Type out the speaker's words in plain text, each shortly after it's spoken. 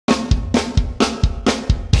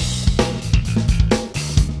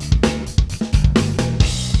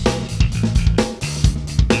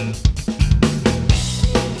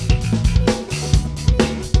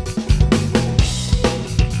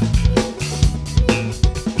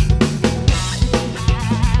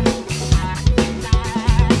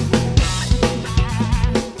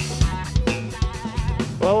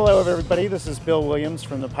everybody. This is Bill Williams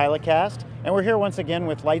from the Pilotcast, and we're here once again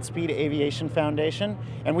with Lightspeed Aviation Foundation,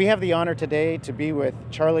 and we have the honor today to be with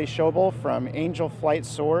Charlie Schobel from Angel Flight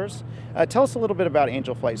Soars. Tell us a little bit about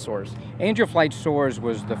Angel Flight Soars. Angel Flight Soars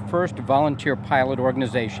was the first volunteer pilot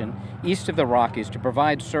organization east of the Rockies to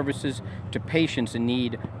provide services to patients in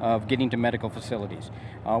need of getting to medical facilities.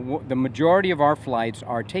 The majority of our flights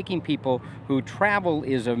are taking people who travel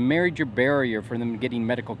is a major barrier for them getting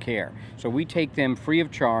medical care. So we take them free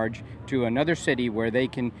of charge to another city where they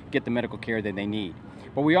can get the medical care that they need.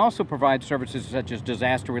 But we also provide services such as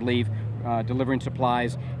disaster relief, delivering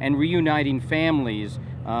supplies, and reuniting families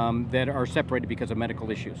that are separated because of medical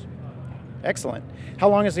issues. Excellent. How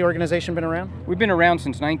long has the organization been around? We've been around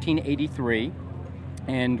since 1983,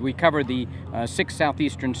 and we cover the 6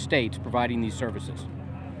 southeastern states providing these services.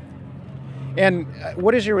 And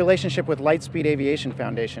what is your relationship with Lightspeed Aviation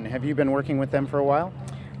Foundation? Have you been working with them for a while?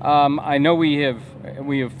 I know we have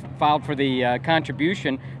filed for the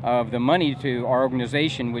contribution of the money to our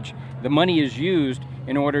organization, which the money is used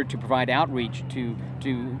in order to provide outreach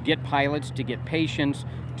to get pilots, to get patients,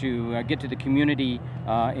 to get to the community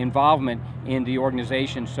involvement in the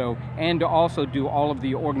organization, and to also do all of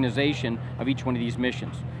the organization of each one of these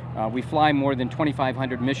missions. We fly more than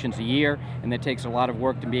 2,500 missions a year, and that takes a lot of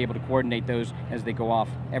work to be able to coordinate those as they go off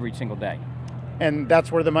every single day. And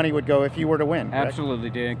that's where the money would go if you were to win, correct? Absolutely,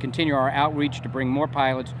 to continue our outreach to bring more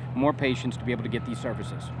pilots, more patients to be able to get these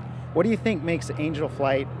services. What do you think makes Angel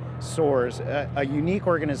Flight Soars a unique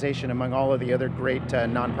organization among all of the other great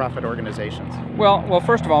nonprofit organizations? Well,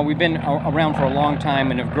 first of all, we've been around for a long time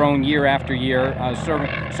and have grown year after year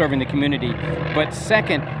serving the community. But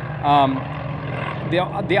second,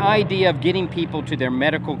 the idea of getting people to their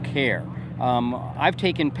medical care. I've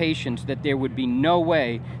taken patients that there would be no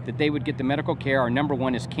way that they would get the medical care. Our number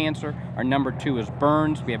 1 is cancer. Our number 2 is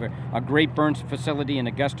burns. We have a great burns facility in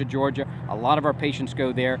Augusta, Georgia. A lot of our patients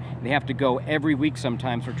go there. They have to go every week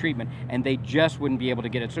sometimes for treatment, and they just wouldn't be able to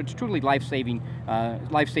get it. So it's truly life-saving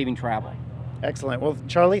travel. Excellent. Well,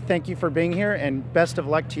 Charlie, thank you for being here, and best of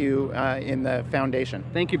luck to you in the foundation.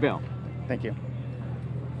 Thank you, Bill. Thank you.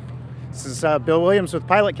 This is Bill Williams with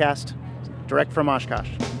Pilotcast, direct from Oshkosh.